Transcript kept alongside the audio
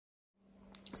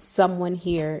Someone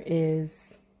here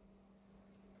is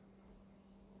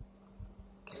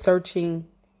searching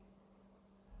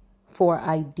for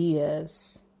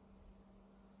ideas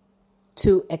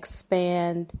to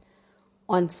expand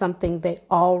on something they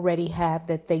already have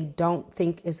that they don't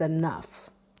think is enough.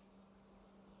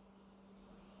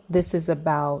 This is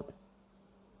about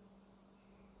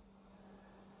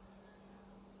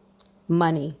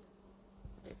money.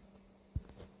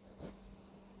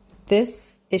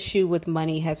 This issue with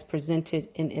money has presented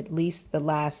in at least the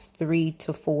last 3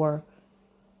 to 4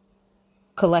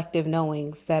 collective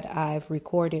knowings that I've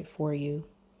recorded for you.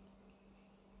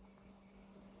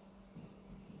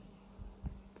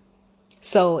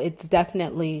 So it's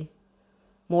definitely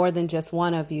more than just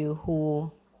one of you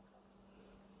who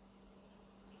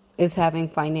is having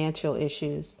financial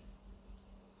issues.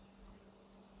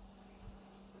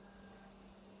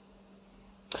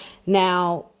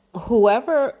 Now,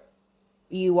 whoever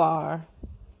you are,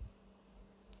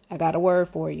 I got a word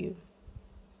for you.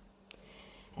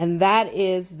 And that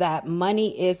is that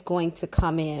money is going to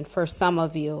come in for some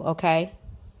of you, okay?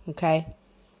 Okay.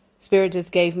 Spirit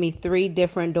just gave me 3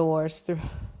 different doors.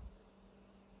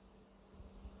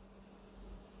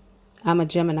 I'm a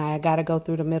Gemini. I got to go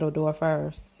through the middle door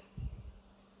first.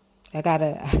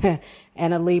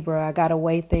 And a Libra. I got to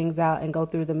weigh things out and go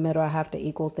through the middle. I have to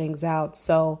equal things out.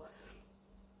 So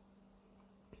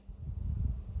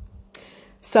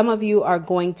some of you are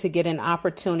going to get an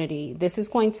opportunity. This is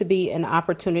going to be an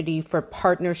opportunity for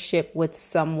partnership with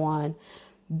someone.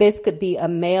 This could be a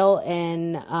male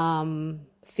and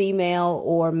female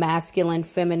or masculine,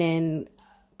 feminine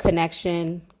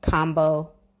connection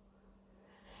combo.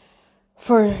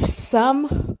 For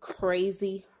some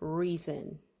crazy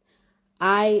reason,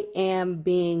 I am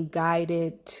being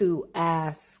guided to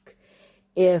ask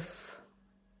if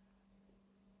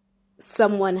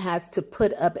someone has to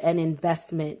put up an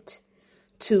investment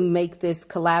to make this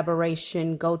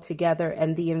collaboration go together,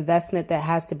 and the investment that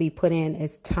has to be put in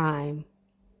is time.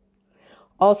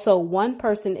 Also, one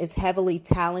person is heavily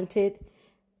talented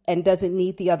and doesn't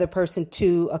need the other person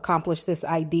to accomplish this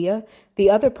idea. The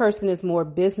other person is more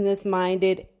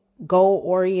business-minded,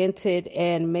 goal-oriented,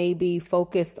 and maybe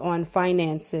focused on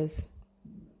finances.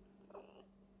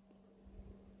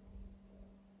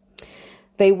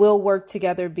 They will work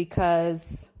together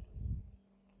because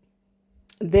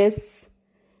this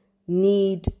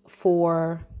need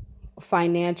for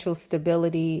financial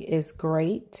stability is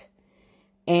great.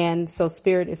 And so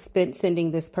Spirit is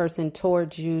sending this person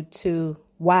towards you to,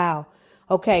 wow.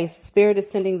 Okay, Spirit is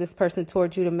sending this person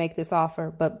towards you to make this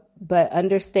offer. But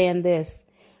understand this.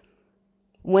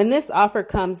 When this offer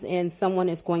comes in, someone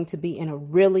is going to be in a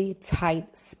really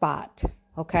tight spot.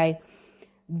 Okay.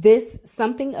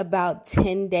 Something about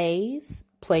 10 days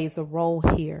plays a role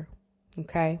here.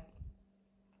 Okay.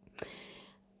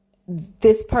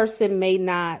 This person may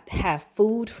not have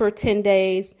food for 10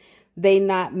 days. They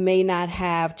may not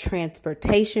have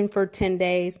transportation for 10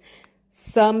 days.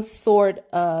 Some sort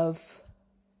of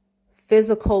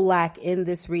physical lack in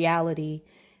this reality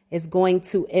is going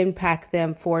to impact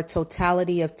them for a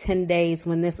totality of 10 days.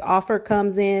 When this offer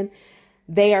comes in,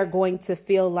 they are going to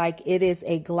feel like it is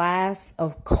a glass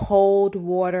of cold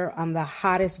water on the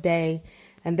hottest day,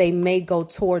 and they may go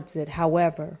towards it.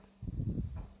 However,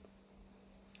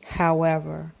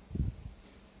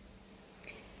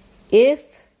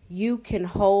 if you can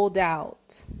hold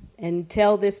out and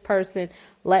tell this person,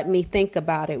 let me think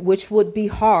about it, which would be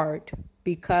hard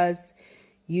because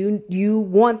you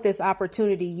want this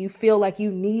opportunity. You feel like you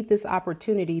need this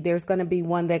opportunity. There's going to be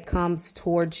one that comes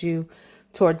towards you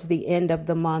towards the end of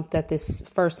the month that this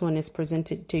first one is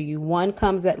presented to you. One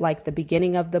comes at like the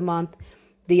beginning of the month.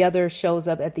 The other shows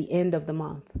up at the end of the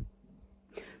month.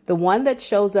 The one that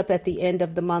shows up at the end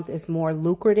of the month is more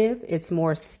lucrative. It's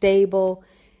more stable.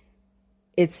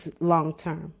 It's long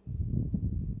term.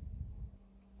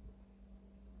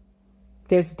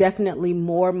 There's definitely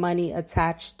more money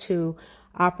attached to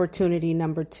opportunity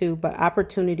number 2, but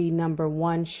opportunity number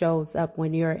 1 shows up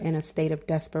when you're in a state of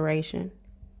desperation.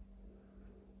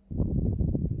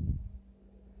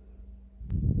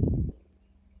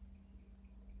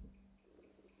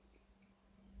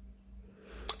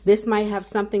 This might have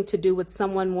something to do with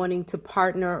someone wanting to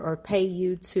partner or pay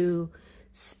you to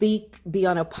speak, be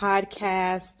on a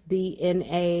podcast, be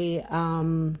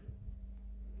in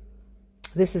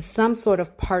this is some sort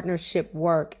of partnership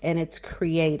work, and it's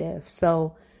creative.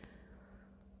 So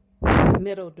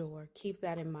middle door, keep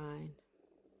that in mind.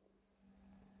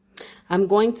 I'm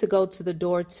going to go to the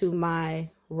door to my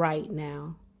right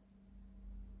now.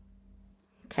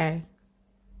 Okay.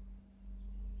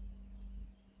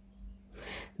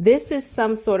 This is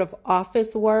some sort of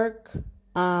office work.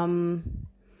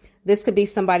 This could be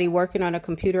somebody working on a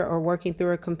computer or working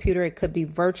through a computer. It could be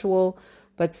virtual,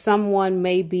 but someone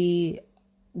maybe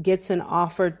gets an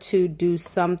offer to do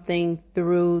something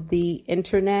through the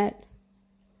internet.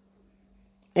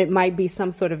 It might be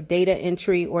some sort of data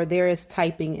entry, or there is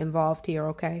typing involved here,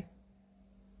 okay?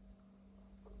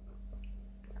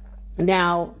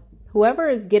 Now, whoever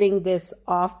is getting this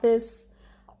office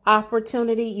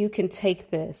opportunity, you can take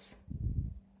this.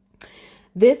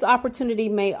 This opportunity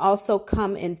may also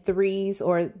come in threes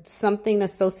or something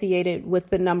associated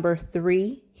with the number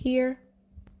 3 here.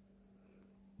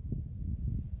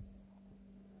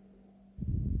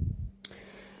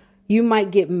 You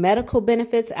might get medical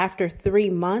benefits after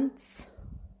 3 months.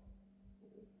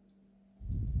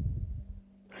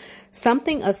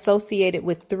 Something associated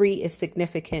with 3 is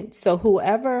significant. So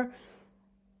whoever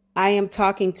I am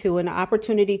talking to, an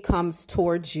opportunity comes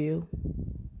towards you.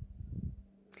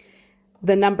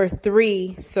 The number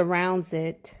 3 surrounds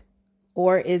it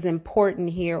or is important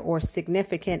here or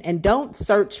significant. And don't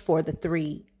search for the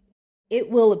 3. It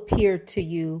will appear to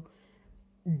you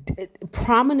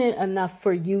prominent enough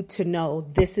for you to know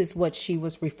this is what she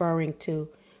was referring to.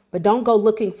 But don't go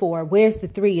looking for, where's the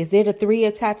 3? Is there a 3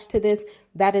 attached to this?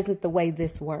 That isn't the way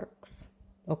this works.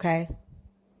 Okay.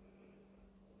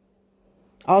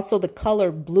 Also, the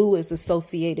color blue is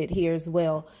associated here as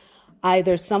well.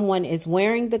 Either someone is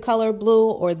wearing the color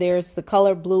blue or there's the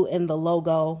color blue in the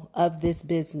logo of this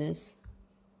business.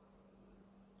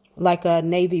 Like a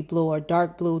navy blue or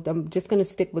dark blue. I'm just going to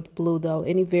stick with blue though.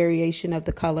 Any variation of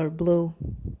the color blue.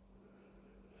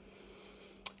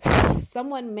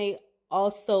 Someone may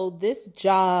also, this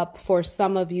job for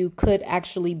some of you could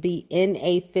actually be in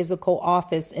a physical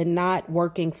office and not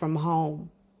working from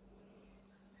home.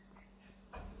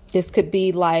 This could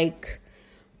be like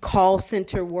call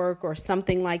center work or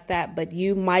something like that, but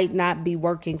you might not be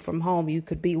working from home. You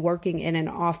could be working in an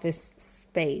office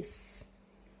space.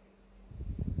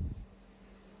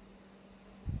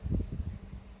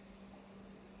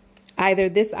 Either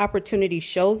this opportunity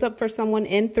shows up for someone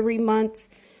in 3 months,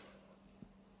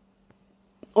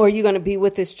 or you're going to be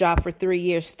with this job for 3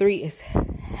 years. 3 is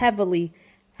heavily,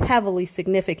 heavily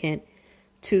significant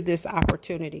to this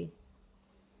opportunity.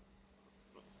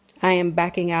 I am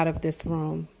backing out of this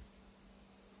room.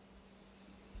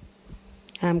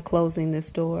 I'm closing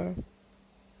this door.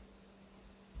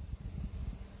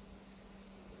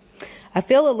 I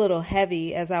feel a little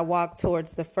heavy as I walk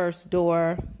towards the first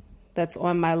door that's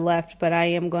on my left, but I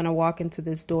am going to walk into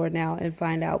this door now and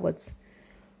find out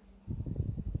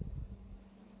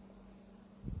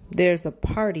there's a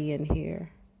party in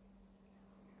here.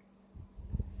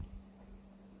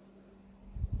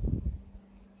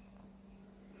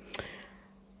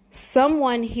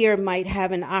 Someone here might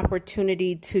have an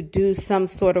opportunity to do some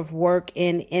sort of work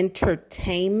in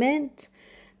entertainment.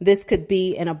 This could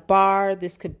be in a bar.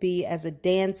 This could be as a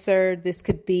dancer. This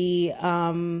could be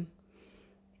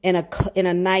in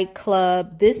a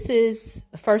nightclub. This is,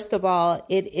 first of all,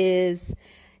 this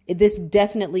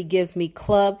definitely gives me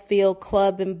club feel,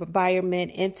 club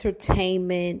environment,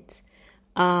 entertainment,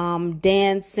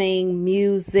 dancing,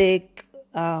 music,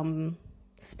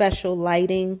 special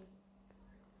lighting.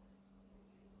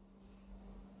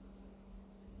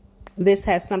 This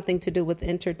has something to do with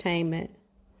entertainment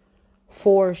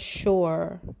for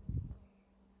sure.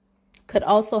 Could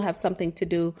also have something to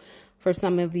do for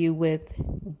some of you with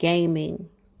gaming.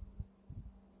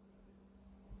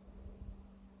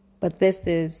 But this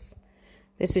is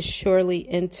surely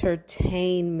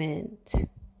entertainment.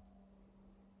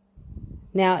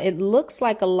 Now, it looks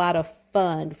like a lot of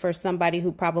fun for somebody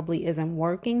who probably isn't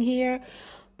working here,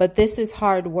 but this is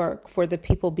hard work for the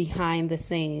people behind the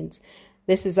scenes.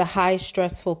 This is a high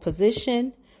stressful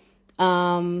position,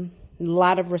 a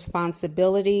lot of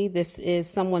responsibility. This is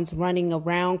someone's running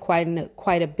around quite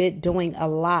a bit, doing a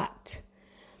lot.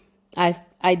 I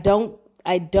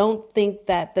don't think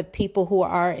that the people who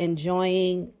are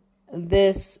enjoying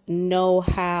this know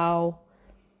how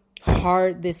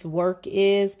hard this work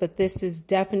is, but this is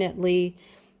definitely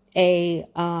a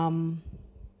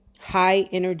high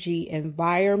energy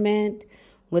environment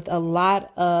with a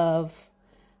lot of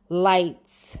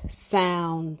lights,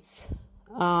 sounds,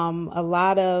 a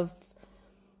lot of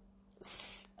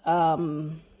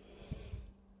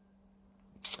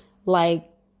like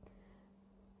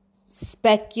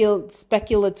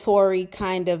speculatory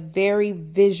kind of very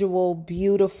visual,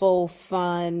 beautiful,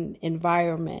 fun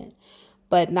environment,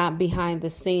 but not behind the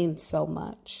scenes so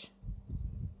much.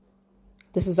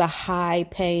 This is a high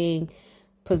paying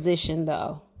position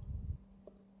though.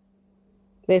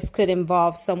 This could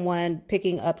involve someone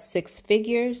picking up 6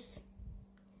 figures.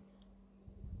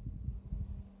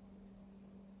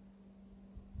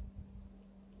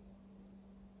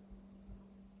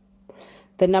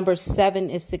 The number 7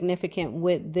 is significant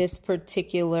with this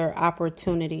particular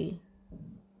opportunity.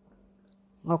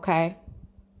 Okay.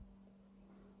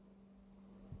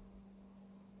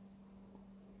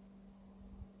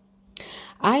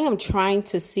 I am trying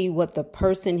to see what the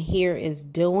person here is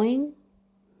doing,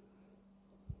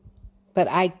 but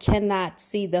I cannot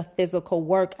see the physical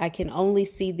work. I can only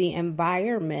see the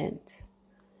environment.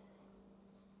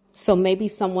 So maybe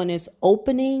someone is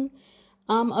opening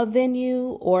a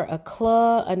venue or a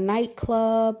club, a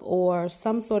nightclub, or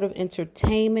some sort of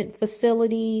entertainment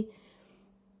facility.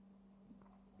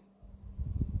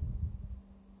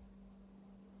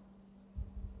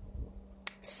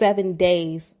 Seven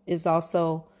days is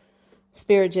also,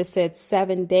 Spirit just said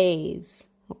 7 days.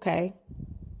 Okay.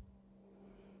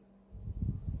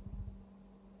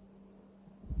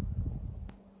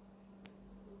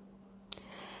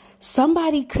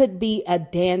 Somebody could be a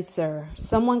dancer.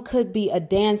 Someone could be a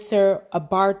dancer, a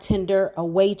bartender, a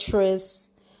waitress.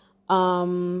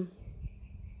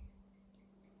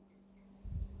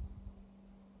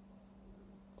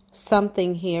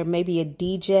 Something here, maybe a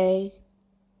DJ.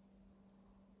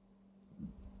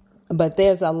 But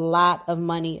there's a lot of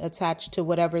money attached to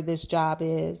whatever this job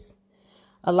is.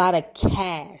 A lot of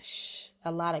cash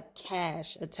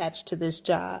attached to this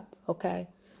job. Okay.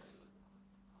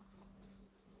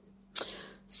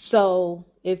 So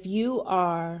if you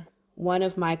are one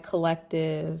of my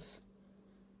collective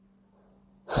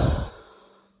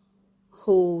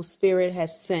who Spirit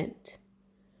has sent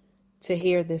to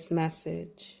hear this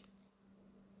message,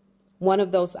 one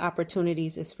of those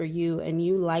opportunities is for you, and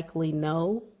you likely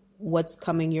know what's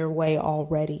coming your way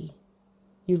already.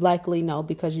 You likely know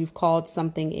because you've called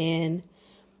something in,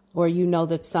 or you know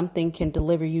that something can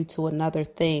deliver you to another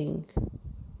thing.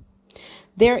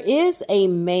 There is a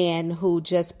man who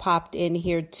just popped in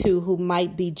here too, who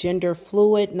might be gender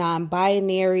fluid,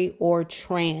 non-binary, or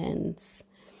trans.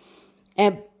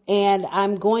 And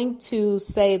I'm going to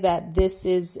say that this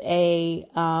is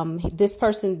this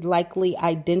person likely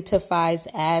identifies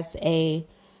as a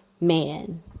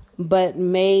man, but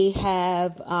may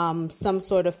have some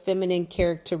sort of feminine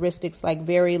characteristics like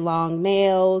very long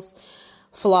nails,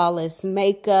 flawless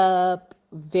makeup,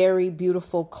 very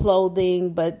beautiful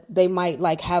clothing, but they might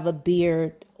like have a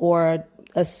beard or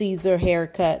a Caesar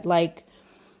haircut. Like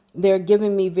they're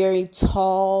giving me very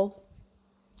tall,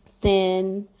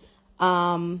 thin,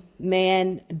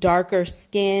 man, darker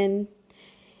skin.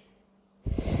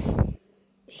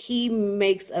 He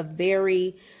makes a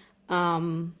very,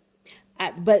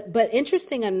 but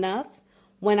interesting enough,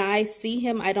 when I see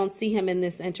him, I don't see him in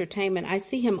this entertainment. I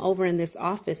see him over in this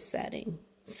office setting.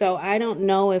 So I don't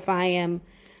know if I am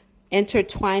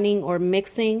intertwining or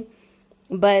mixing,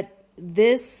 but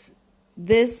this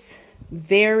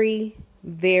very,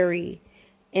 very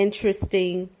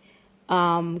interesting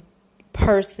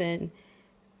person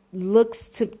looks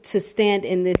to stand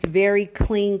in this very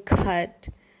clean cut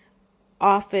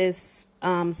office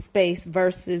space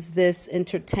versus this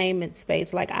entertainment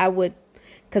space. Like I would,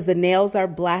 because the nails are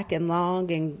black and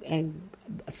long and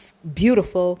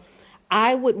beautiful,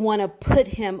 I would want to put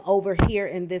him over here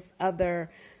in this other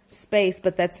space,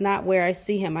 but that's not where I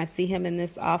see him. I see him in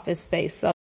this office space.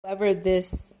 So whoever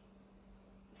this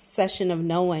session of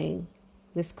knowing,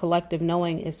 this collective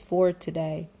knowing is for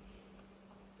today,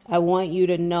 I want you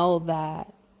to know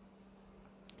that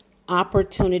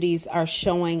opportunities are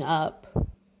showing up.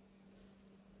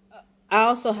 I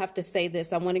also have to say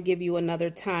this. I want to give you another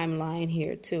timeline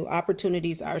here too.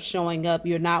 Opportunities are showing up.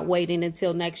 You're not waiting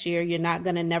until next year. You're not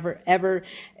going to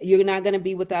you're not going to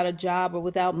be without a job or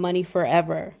without money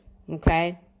forever.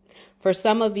 Okay. For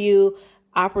some of you,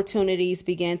 opportunities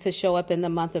began to show up in the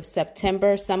month of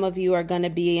September. Some of you are going to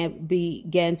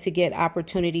begin to get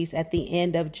opportunities at the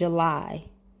end of July.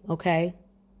 Okay.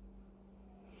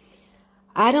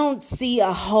 I don't see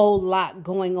a whole lot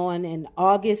going on in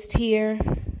August here.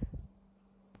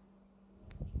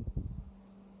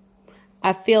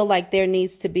 I feel like there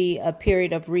needs to be a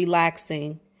period of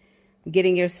relaxing,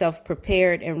 getting yourself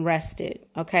prepared and rested,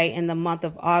 okay, in the month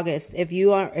of August. If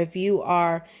you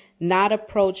are not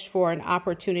approached for an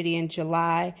opportunity in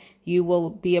July, you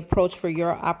will be approached for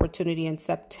your opportunity in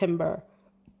September.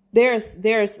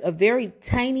 There's a very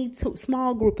tiny,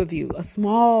 small group of you, a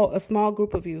small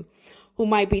group of you who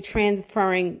might be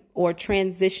transferring or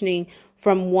transitioning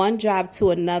from one job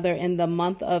to another in the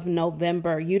month of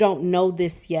November. You don't know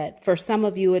this yet. For some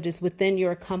of you, it is within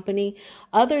your company.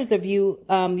 Others of you,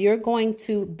 you're going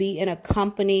to be in a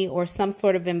company or some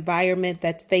sort of environment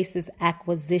that faces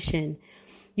acquisition.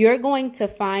 You're going to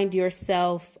find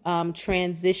yourself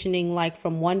transitioning like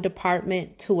from one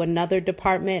department to another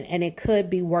department, and it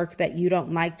could be work that you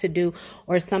don't like to do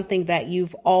or something that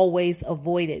you've always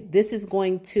avoided. This is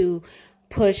going to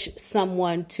push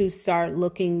someone to start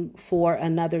looking for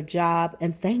another job,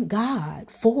 and thank God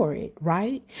for it,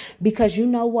 right? Because you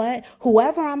know what?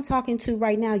 Whoever I'm talking to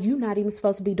right now, you're not even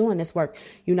supposed to be doing this work.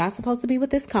 You're not supposed to be with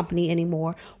this company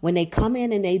anymore. When they come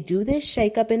in and they do this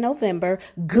shakeup in November,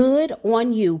 good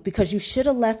on you, because you should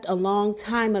have left a long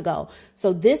time ago.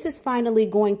 So this is finally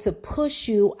going to push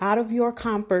you out of your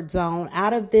comfort zone,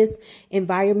 out of this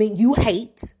environment you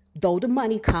hate, though the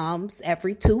money comes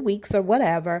every 2 weeks or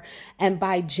whatever. And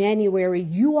by January,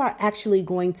 you are actually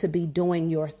going to be doing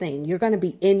your thing. You're going to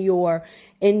be in your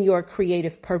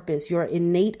creative purpose, your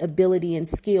innate ability and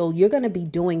skill. You're going to be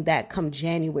doing that come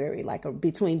January, like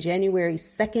between January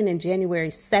 2nd and January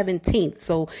 17th.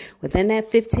 So within that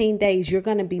 15 days, you're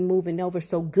going to be moving over.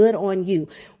 So good on you.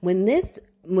 When this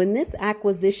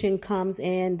acquisition comes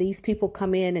in, these people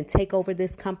come in and take over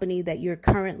this company that you're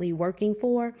currently working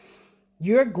for,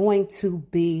 you're going to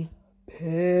be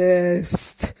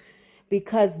pissed,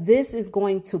 because this is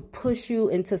going to push you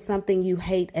into something you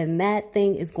hate, and that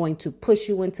thing is going to push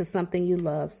you into something you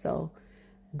love. So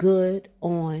good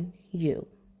on you.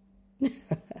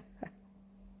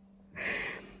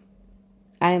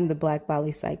 I am the Black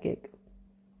Bali Psychic.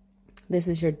 This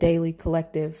is your daily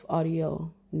collective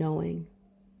audio knowing.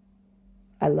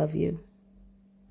 I love you.